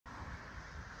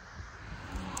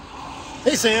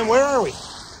Hey Sam, where are we?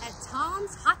 At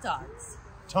Tom's Hot Dogs.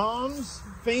 Tom's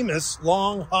famous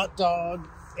long hot dog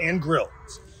and grill.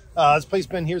 This place has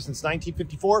been here since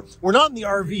 1954. We're not in the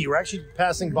RV. We're actually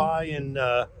passing by in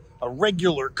a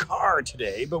regular car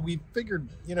today, but we figured,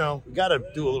 you know, we got to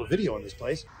do a little video on this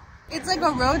place. It's like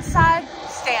a roadside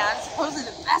stand, supposedly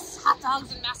the best hot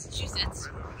dogs in Massachusetts.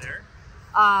 Right over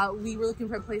there. We were looking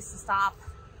for a place to stop,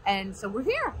 and so we're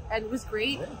here, and it was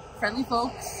great. Yeah. Friendly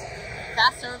folks,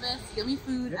 fast service, yummy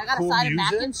food. Yeah, I got cool a side music.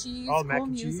 of mac and cheese, Oh, cool mac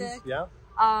and music. cheese,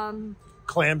 yeah.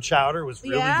 Clam chowder was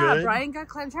really good. Brian got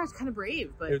clam chowder. It's kind of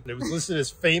brave, but it was listed as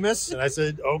famous, and I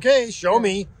said, okay, show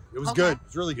me. It was good. It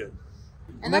was really good.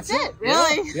 And that's it,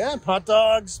 really. Yeah, hot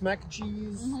dogs, mac and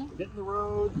cheese, hitting the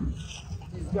road.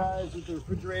 These guys with the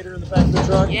refrigerator in the back of the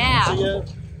truck. Yeah. So yeah,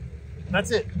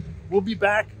 that's it. We'll be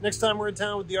back next time we're in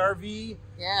town with the RV.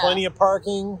 Yeah. Plenty of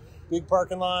parking, big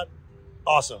parking lot.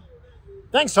 Awesome.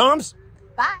 Thanks, Toms.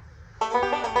 Bye.